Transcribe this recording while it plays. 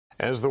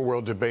As the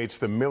world debates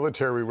the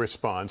military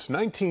response,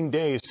 19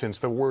 days since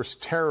the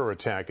worst terror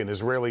attack in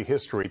Israeli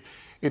history,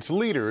 its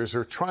leaders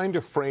are trying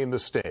to frame the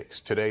stakes,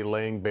 today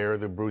laying bare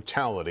the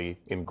brutality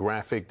in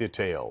graphic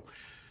detail.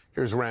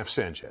 Here's Raf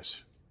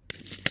Sanchez.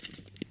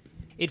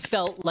 It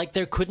felt like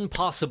there couldn't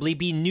possibly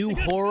be new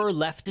horror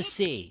left to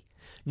see.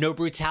 No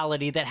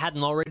brutality that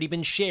hadn't already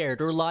been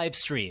shared or live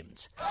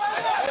streamed.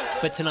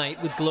 But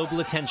tonight, with global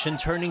attention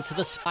turning to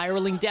the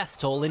spiraling death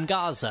toll in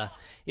Gaza,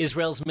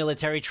 Israel's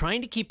military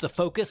trying to keep the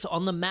focus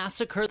on the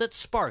massacre that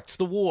sparked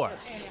the war,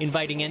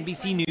 inviting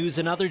NBC News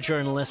and other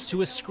journalists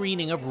to a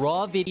screening of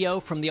raw video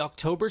from the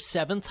October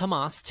 7th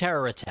Hamas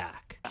terror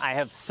attack. I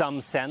have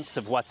some sense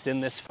of what's in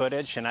this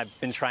footage, and I've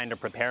been trying to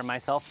prepare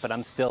myself, but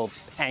I'm still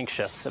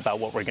anxious about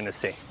what we're going to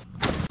see.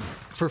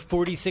 For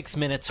 46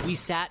 minutes, we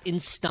sat in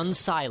stunned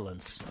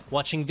silence,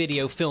 watching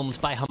video filmed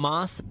by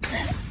Hamas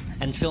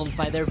and filmed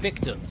by their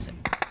victims.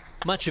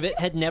 Much of it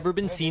had never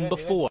been seen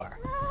before.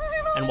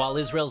 And while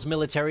Israel's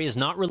military is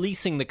not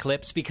releasing the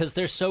clips because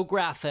they're so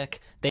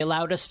graphic, they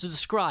allowed us to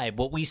describe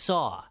what we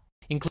saw,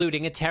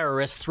 including a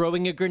terrorist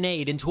throwing a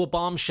grenade into a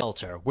bomb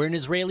shelter where an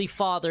Israeli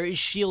father is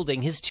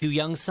shielding his two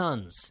young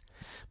sons.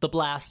 The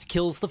blast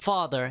kills the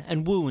father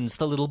and wounds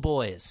the little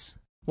boys.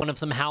 One of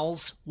them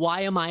howls,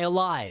 "Why am I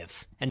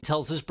alive?" and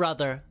tells his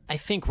brother, "I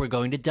think we're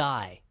going to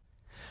die."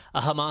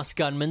 A Hamas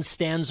gunman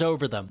stands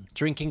over them,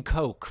 drinking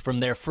Coke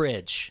from their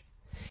fridge.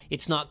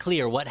 It's not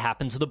clear what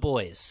happened to the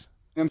boys.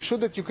 I'm sure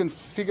that you can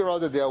figure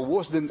out that they are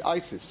worse than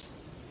ISIS,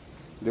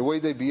 the way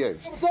they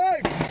behave.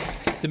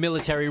 The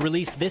military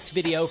released this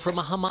video from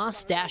a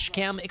Hamas dash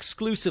cam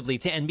exclusively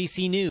to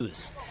NBC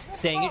News,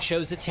 saying it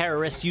shows a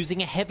terrorist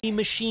using a heavy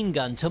machine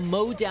gun to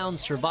mow down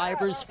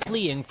survivors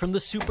fleeing from the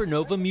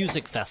Supernova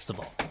music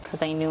festival.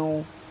 Because I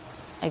knew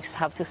I just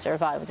have to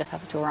survive, I just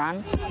have to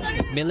run.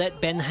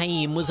 Millet Ben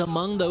Haim was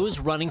among those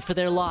running for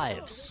their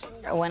lives.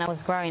 When I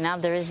was growing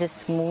up, there is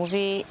this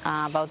movie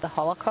about the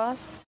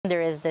Holocaust.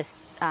 There is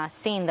this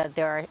scene that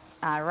they're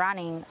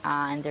running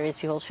and there is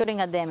people shooting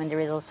at them, and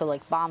there is also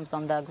like bombs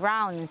on the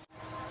ground.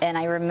 And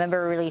I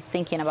remember really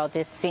thinking about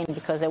this scene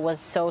because it was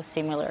so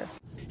similar.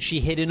 She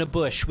hid in a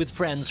bush with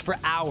friends for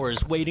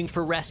hours waiting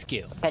for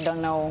rescue. I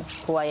don't know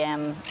who I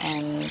am,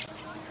 and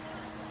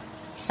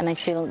I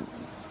feel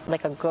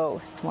like a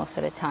ghost most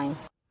of the time.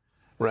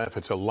 Raf,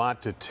 it's a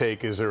lot to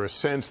take. Is there a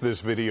sense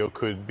this video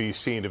could be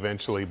seen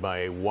eventually by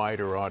a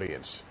wider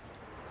audience?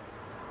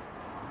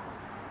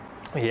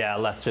 Yeah,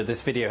 Lester,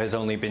 this video has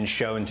only been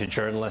shown to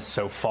journalists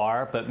so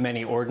far, but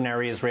many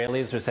ordinary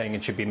Israelis are saying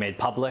it should be made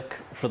public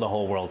for the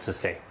whole world to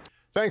see.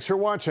 Thanks for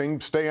watching.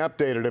 Stay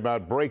updated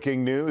about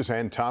breaking news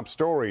and top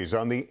stories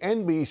on the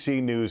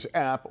NBC News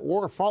app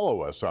or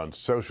follow us on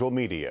social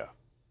media.